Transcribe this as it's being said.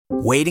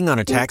Waiting on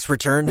a tax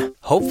return?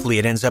 Hopefully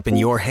it ends up in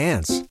your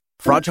hands.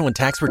 Fraudulent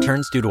tax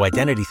returns due to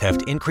identity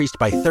theft increased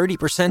by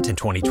 30% in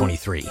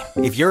 2023.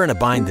 If you're in a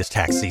bind this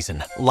tax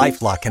season,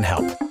 LifeLock can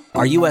help.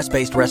 Our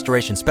U.S.-based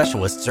restoration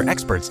specialists are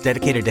experts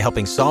dedicated to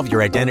helping solve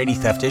your identity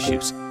theft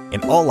issues.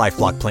 And all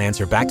LifeLock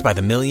plans are backed by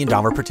the $1 Million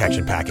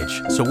Protection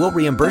Package. So we'll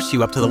reimburse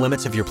you up to the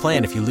limits of your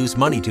plan if you lose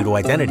money due to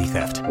identity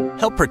theft.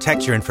 Help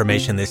protect your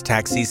information this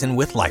tax season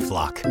with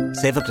LifeLock.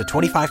 Save up to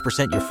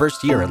 25% your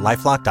first year at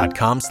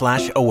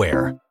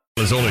LifeLock.com/aware.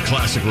 It's only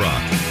classic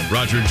rock.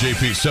 Roger and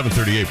JP,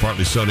 7:38,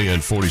 partly sunny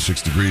and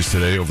 46 degrees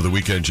today. Over the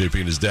weekend, JP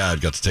and his dad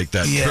got to take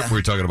that trip we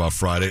were talking about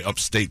Friday,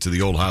 upstate to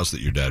the old house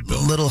that your dad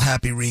built. Little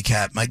happy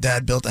recap. My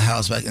dad built a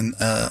house back in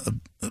a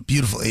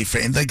beautiful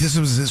A-frame. Like, this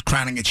was his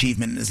crowning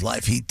achievement in his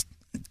life. He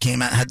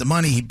came out, had the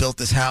money, he built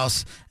this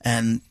house,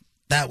 and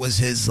that was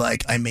his,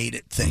 like, I made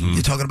it thing.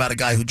 You're talking about a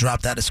guy who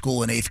dropped out of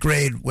school in 8th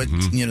grade, went,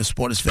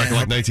 sport his family.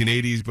 Back in like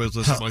 1980s,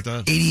 something like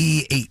that?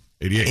 88.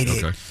 88,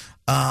 okay.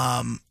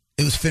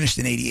 It was finished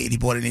in 88. He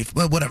bought it in 88.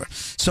 Well, whatever.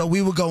 So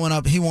we were going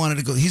up. He wanted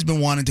to go. He's been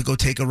wanting to go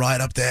take a ride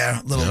up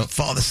there. Little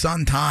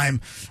father-son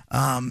time.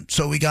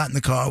 So we got in the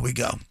car. We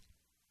go.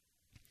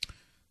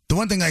 The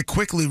one thing I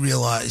quickly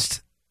realized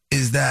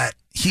is that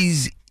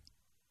he's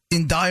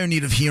in dire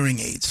need of hearing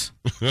aids.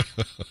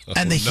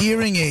 And the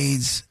hearing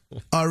aids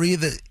are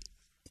either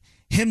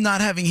him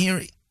not having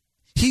hearing.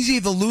 He's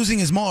either losing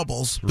his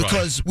marbles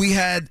because we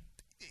had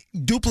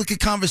duplicate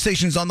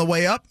conversations on the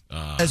way up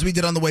as we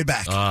did on the way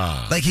back.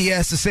 Like, he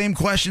asked the same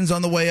questions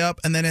on the way up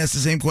and then asked the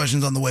same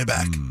questions on the way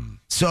back.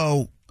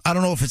 So I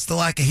don't know if it's the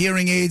lack of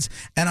hearing aids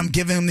and I'm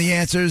giving him the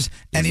answers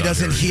and he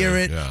doesn't hear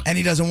it and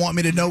he doesn't want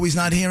me to know he's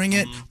not hearing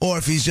it, or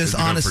if he's just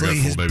honestly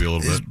his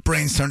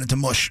brain's turned into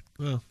mush.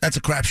 Well, that's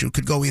a crapshoot.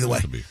 Could go either way.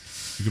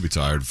 You could be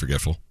tired and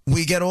forgetful.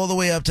 We get all the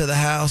way up to the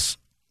house,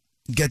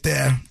 get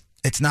there.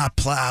 It's not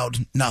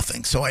plowed,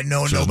 nothing. So I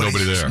know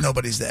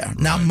nobody's there. Right.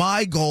 Now,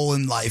 my goal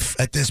in life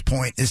at this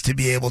point is to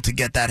be able to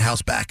get that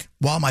house back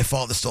while my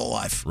father's still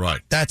alive. Right.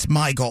 That's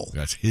my goal.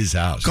 That's his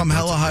house. Come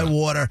hell or high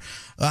water,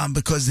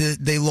 because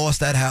they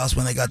lost that house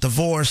when they got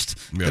divorced,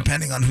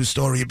 depending on whose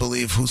story you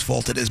believe, whose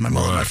fault it is, my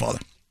mother or my father.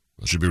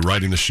 I should be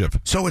riding the ship.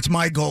 So it's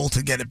my goal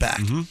to get it back.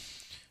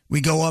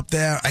 We go up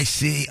there.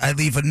 I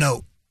leave a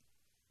note.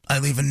 I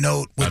leave a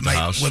note with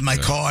my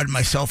card,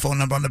 my cell phone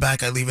number on the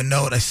back. I leave a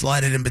note. I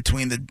slide it in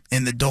between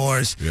the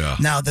doors. Yeah.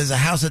 Now, there's a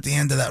house at the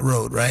end of that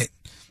road, right?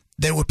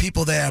 There were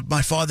people there.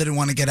 My father didn't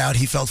want to get out.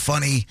 He felt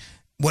funny.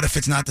 What if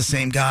it's not the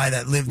same guy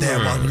that lived there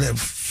while we lived?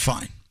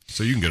 Fine.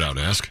 So you can get out and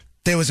ask.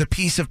 There was a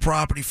piece of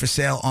property for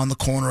sale on the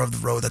corner of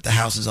the road that the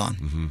house is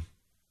on.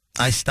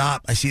 I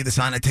stop. I see the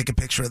sign. I take a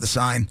picture of the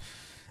sign.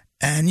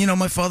 And,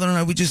 my father and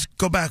I, we just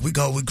go back. We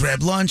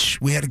grab lunch.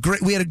 We had a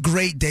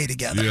great day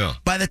together. Yeah.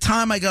 By the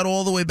time I got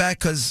all the way back,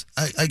 because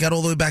I got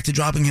all the way back to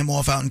dropping him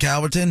off out in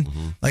Calverton,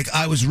 like,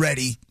 I was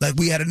ready. Like,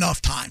 we had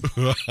enough time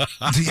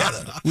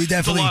together.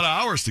 It's a lot of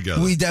hours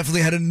together. We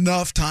definitely had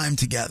enough time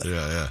together.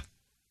 Yeah.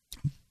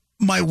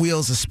 My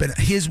wheels are spinning.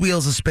 His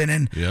wheels are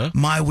spinning. Yeah.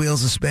 My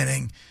wheels are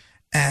spinning.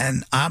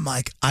 And I'm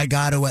like, I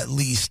got to at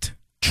least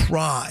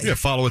try. Yeah,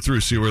 follow it through,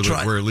 see where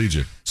it leads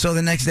you. So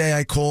the next day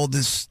I called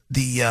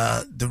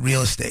the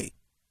real estate,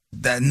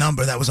 that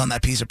number that was on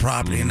that piece of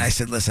property, and I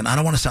said, listen, I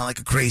don't want to sound like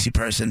a crazy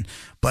person,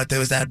 but there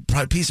was that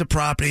piece of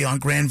property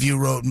on Grandview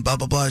Road and blah,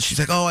 blah, blah. She's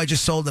like, oh, I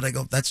just sold it. I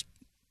go, that's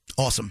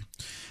awesome.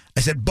 I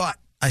said,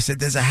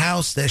 there's a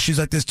house there. She's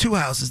like, there's two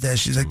houses there.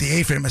 She's like,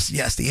 the A-frame. I said,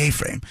 yes, the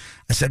A-frame.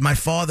 I said, my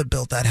father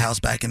built that house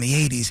back in the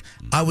 80s.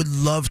 I would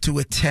love to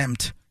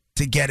attempt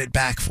to get it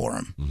back for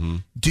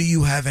him. Do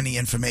you have any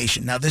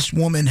information? Now, this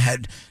woman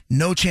had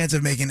no chance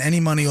of making any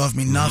money off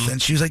me, nothing.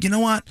 She was like, you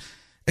know what?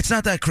 It's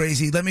not that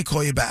crazy. Let me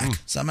call you back.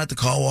 So I'm at the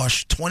car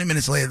wash. 20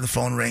 minutes later, the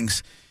phone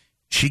rings.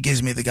 She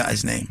gives me the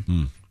guy's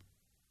name.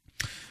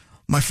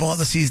 My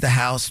father sees the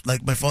house.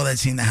 Like, my father had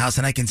seen the house,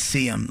 and I can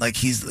see him. Like,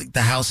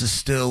 the house is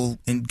still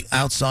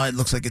outside.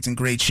 Looks like it's in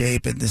great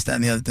shape, and this, that,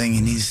 and the other thing.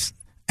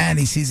 And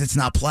he sees it's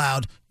not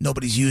plowed.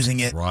 Nobody's using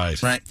it. Right.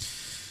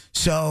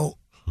 So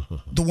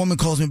the woman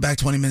calls me back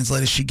 20 minutes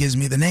later. She gives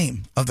me the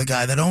name of the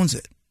guy that owns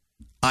it.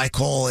 I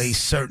call a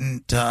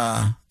certain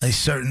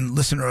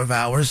listener of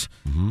ours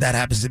that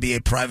happens to be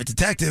a private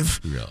detective,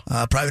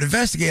 private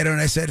investigator,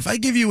 and I said, if I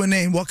give you a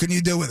name, what can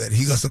you do with it?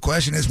 He goes, the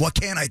question is, what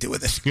can I do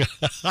with it?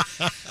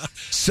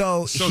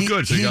 So he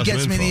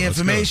gets me the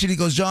information. He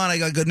goes, John, I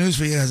got good news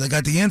for you. I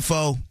got the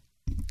info.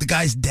 The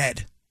guy's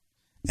dead.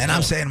 And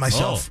I'm saying to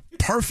myself,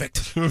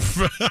 perfect.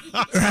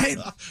 Right?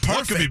 Perfect.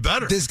 What could be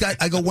better? This guy,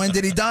 I go, when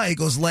did he die? He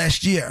goes,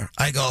 last year.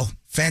 I go,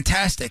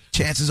 fantastic.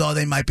 Chances are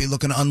they might be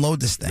looking to unload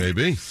this thing.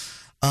 Maybe.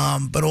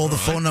 But all the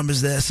phone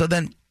numbers there. So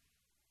then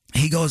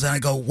he goes, and I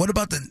go, what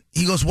about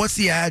he goes, what's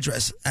the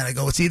address? And I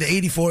go, it's either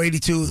 84,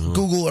 82.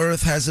 Google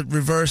Earth has it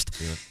reversed.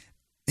 Yeah.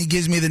 He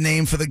gives me the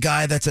name for the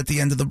guy that's at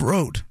the end of the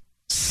road.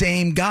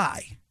 Same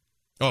guy.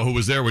 Oh, who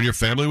was there when your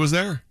family was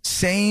there?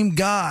 Same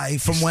guy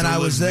from when I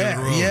was there.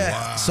 Yeah.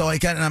 Wow. So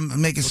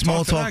I'm making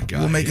small talk.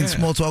 We're making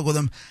small talk with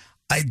him.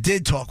 I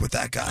did talk with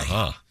that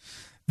guy.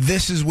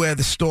 This is where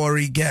the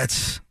story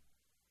gets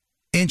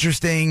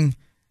interesting,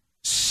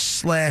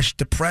 /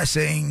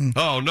 depressing.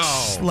 Oh,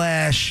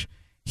 no.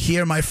 /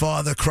 hear my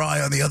father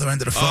cry on the other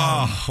end of the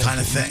phone kind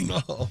of thing.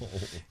 No.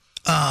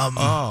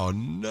 Oh,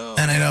 no.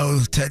 And I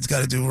know Ted's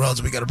got to do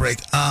roads. We got to break.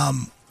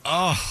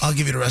 I'll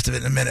give you the rest of it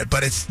in a minute.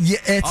 But it's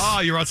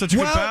you're on such a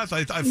good path.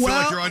 I feel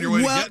like you're on your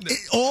way to getting it.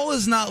 All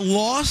is not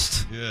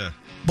lost. Yeah.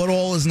 But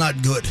all is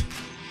not good.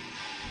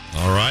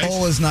 All right.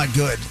 All is not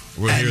good.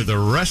 We'll hear the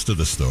rest of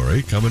the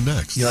story coming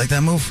next. You like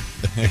that move?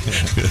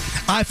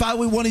 If I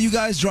were one of you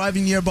guys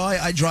driving nearby,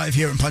 I'd drive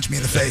here and punch me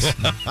in the face.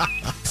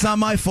 It's not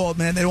my fault,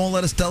 man. They won't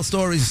let us tell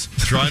stories.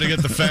 Trying to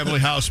get the family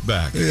house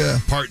back. Yeah.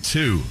 Part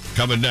 2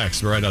 coming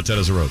next. Right now, Ted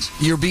has the roads.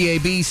 Your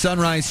BAB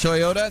Sunrise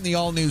Toyota and the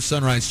all-new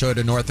Sunrise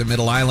Toyota North and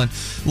Middle Island.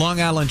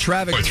 Long Island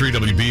traffic. 3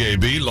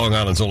 WBAB, Long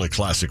Island's only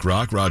classic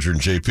rock. Roger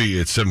and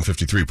JP, it's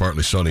 7:53,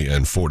 partly sunny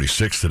and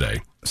 46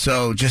 today.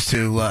 So just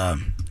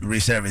to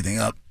reset everything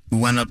up, we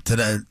went up to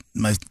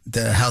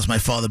the house my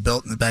father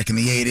built back in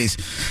the 80s.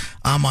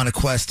 I'm on a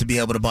quest to be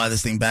able to buy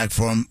this thing back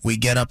for him. We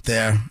get up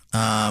there.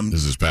 This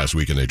is this past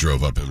weekend. They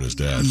drove up, him and his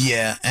dad.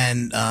 Yeah,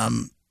 and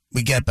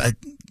we got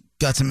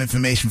some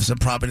information for some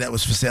property that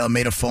was for sale,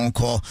 made a phone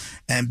call,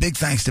 and big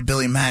thanks to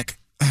Billy Mack,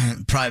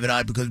 Private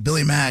Eye, because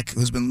Billy Mack,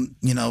 who's been,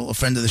 a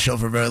friend of the show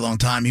for a very long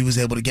time, he was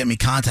able to get me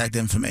contact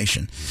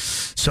information.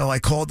 So I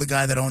called the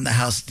guy that owned the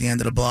house at the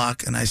end of the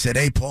block, and I said,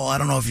 "Hey, Paul, I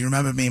don't know if you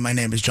remember me. My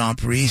name is John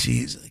Parisi."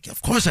 He's like,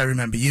 "Of course I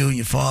remember you and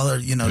your father,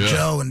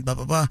 Joe, and blah,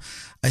 blah, blah."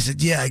 I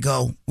said, "Yeah." I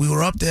go, "We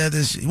were up there.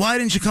 Why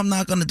didn't you come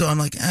knock on the door?" I'm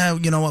like,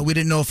 you know what? We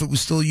didn't know if it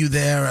was still you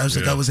there. I was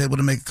like, I was able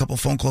to make a couple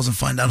phone calls and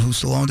find out who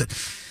still owned it.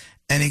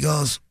 And he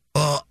goes,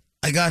 "Well,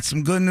 I got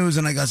some good news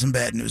and I got some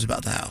bad news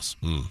about the house."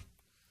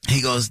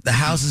 He goes, "The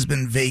house has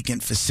been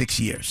vacant for 6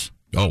 years.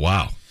 Oh,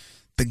 wow.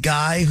 The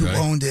guy who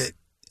owned it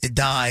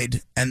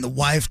died, and the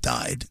wife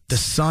died. The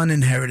son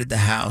inherited the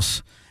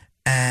house,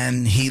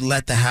 and he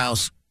let the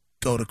house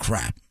go to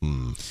crap."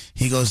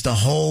 He goes,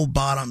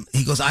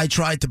 "I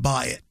tried to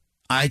buy it.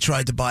 I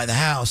tried to buy the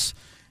house."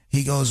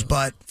 He goes,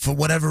 "But for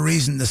whatever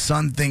reason, the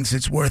son thinks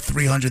it's worth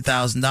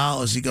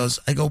 $300,000. He goes,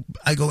 I go,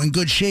 in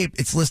good shape.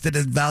 It's listed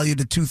as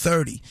valued at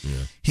 $230. Yeah.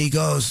 He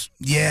goes,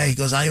 "Yeah." He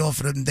goes, "I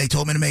offered him. They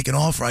told me to make an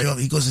offer."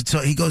 He goes,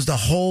 "The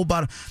whole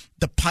bottom,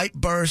 the pipe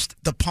burst,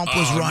 the pump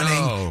was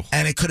running,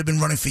 and it could have been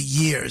running for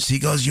years." He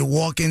goes, "You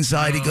walk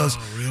inside." He goes,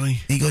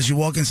 "Really?" He goes, "You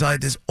walk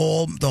inside.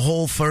 The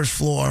whole first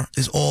floor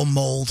is all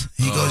mold."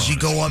 He goes, "You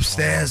go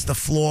upstairs, the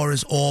floor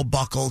is all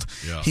buckled."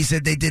 Yeah. He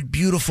said they did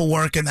beautiful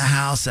work in the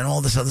house and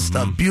all this other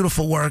stuff.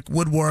 Beautiful work,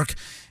 woodwork.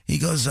 He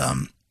goes,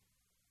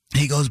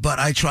 "But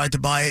I tried to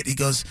buy it." He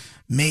goes,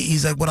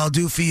 he's like, "What I'll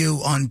do for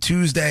you on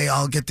Tuesday,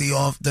 I'll get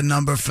the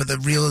number for the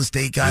real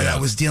estate guy that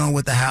was dealing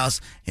with the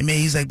house." And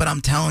he's like, "But I'm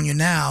telling you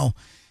now,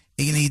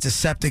 he needs a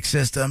septic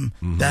system,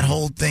 that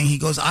whole thing." He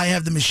goes, "I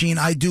have the machine.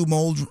 I do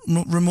mold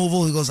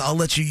removal." He goes, "I'll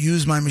let you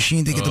use my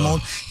machine to get the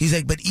mold." He's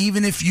like, "But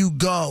even if you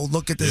go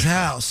look at this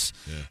house,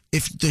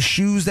 if the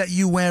shoes that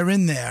you wear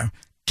in there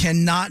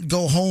cannot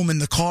go home in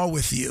the car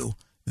with you,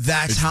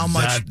 that's how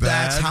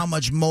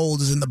much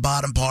mold is in the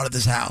bottom part of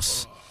this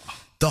house.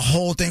 The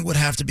whole thing would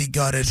have to be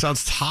gutted.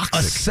 Sounds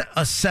toxic.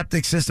 A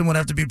septic system would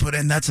have to be put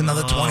in. That's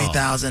another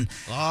 $20,000.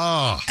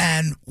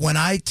 And when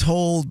I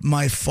told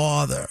my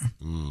father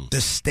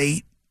the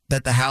state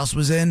that the house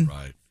was in,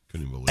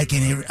 couldn't even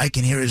believe I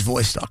can hear his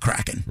voice start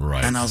cracking.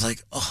 Right. And I was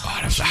like, "Oh,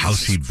 God, it's a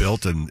house he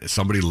built, and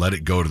somebody let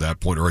it go to that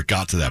point, or it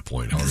got to that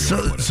point."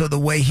 So the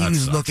way he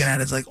was looking at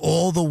it, it's like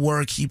all the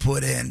work he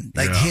put in,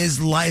 like his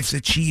life's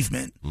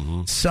achievement,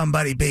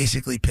 somebody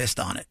basically pissed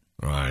on it.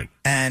 Right.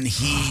 And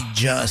he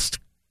just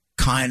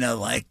kind of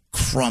like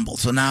crumbled.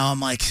 So now I'm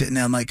like sitting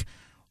there, I'm like,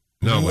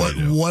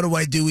 what do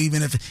I do?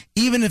 Even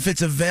if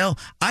it's a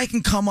I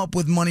can come up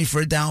with money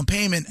for a down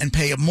payment and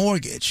pay a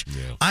mortgage.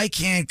 Yeah. I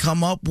can't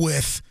come up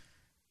with,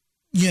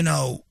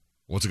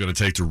 what's it going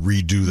to take to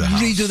redo the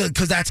house?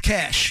 Because that's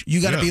cash.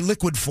 You got to be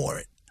liquid for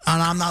it,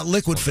 and I'm not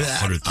liquid for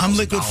that. I'm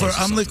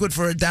liquid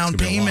for a down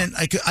payment.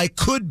 I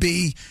could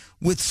be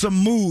with some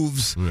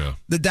moves. Yeah.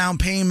 The down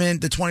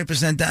payment, the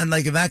 20% down,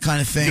 like that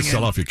kind of thing. You can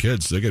sell off your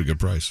kids; they get a good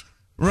price.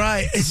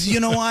 Right. It's, you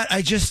know what?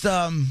 I just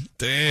damn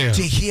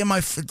to hear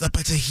my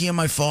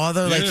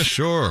father. Yeah,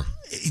 sure.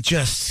 It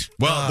just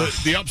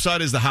the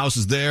upside is the house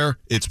is there.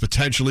 It's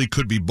potentially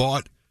could be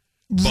bought.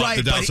 But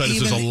the downside is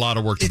there's a lot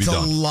of work to be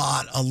done. It's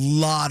a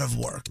lot of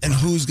work. And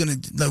who's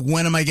going to,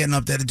 when am I getting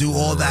up there to do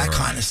all that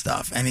kind of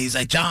stuff? And he's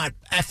like, "John,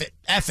 F it.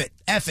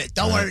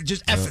 Don't worry,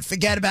 just F it.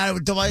 Forget about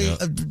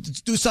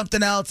it. Do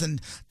something else and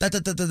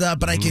da-da-da-da-da."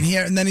 But I can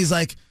hear, and then he's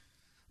like,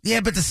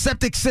 "Yeah, but the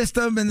septic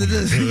system and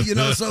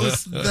so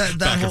it's that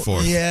back whole, and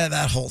forth. Yeah,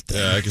 that whole thing."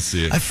 Yeah, I can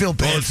see it. I feel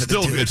bad for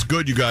the dude. It's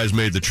good you guys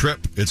made the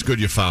trip. It's good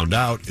you found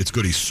out. It's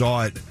good he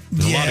saw it.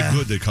 There's a lot of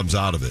good that comes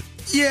out of it.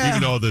 Yeah.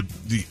 Even though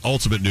the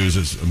ultimate news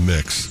is a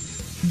mix.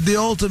 The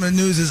ultimate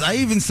news is, I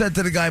even said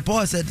to the guy, Paul,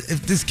 I said,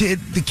 if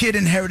the kid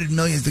inherited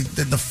millions,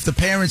 the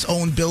parents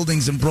owned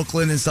buildings in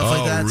Brooklyn and stuff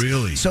like that. Oh,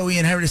 really? So he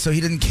inherited, so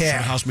he didn't care. So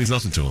the house means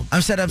nothing to him.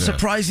 I said, I'm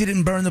surprised he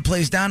didn't burn the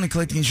place down and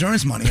collect the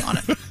insurance money on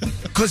it.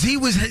 Because he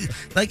was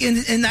like in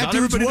that Not dude's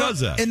everybody world.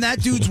 does that. In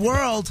that dude's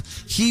world,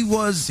 he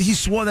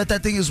swore that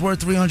thing is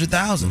worth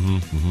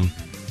 $300,000.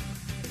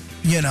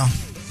 You know.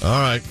 All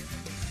right.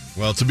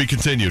 Well, to be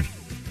continued.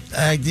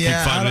 Yeah. Keep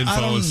finding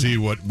info and see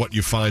what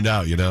you find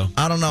out. You know.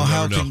 I don't know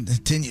how it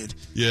continued.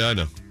 Yeah, I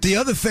know. The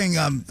other thing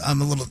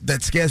that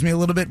scares me a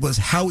little bit was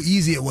how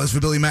easy it was for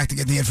Billy Mack to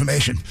get the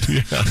information.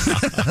 Yeah.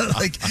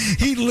 Like,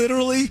 he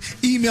literally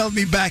emailed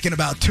me back in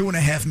about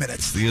 2.5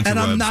 minutes. The interwebs, and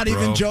I'm not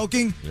even bro.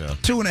 joking. Yeah.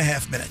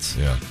 2.5 minutes.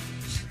 Yeah.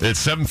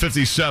 It's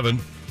 7:57.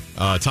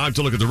 Time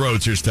to look at the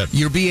roads. Here's Ted.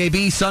 Your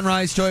BAB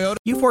Sunrise Toyota.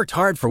 You've worked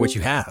hard for what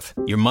you have.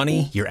 Your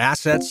money, your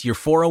assets, your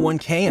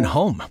 401k, and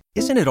home.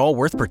 Isn't it all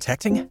worth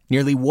protecting?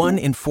 Nearly 1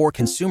 in 4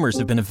 consumers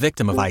have been a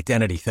victim of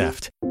identity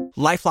theft.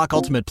 LifeLock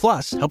Ultimate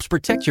Plus helps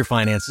protect your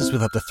finances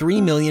with up to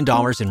 $3 million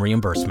in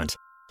reimbursement.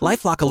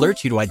 LifeLock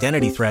alerts you to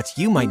identity threats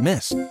you might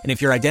miss. And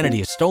if your identity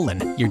is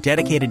stolen, your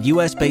dedicated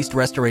U.S.-based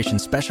restoration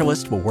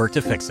specialist will work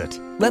to fix it.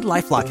 Let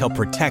LifeLock help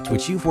protect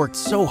what you've worked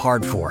so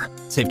hard for.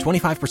 Save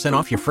 25%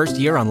 off your first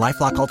year on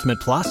LifeLock Ultimate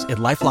Plus at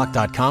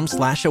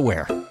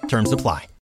LifeLock.com/aware. Terms apply.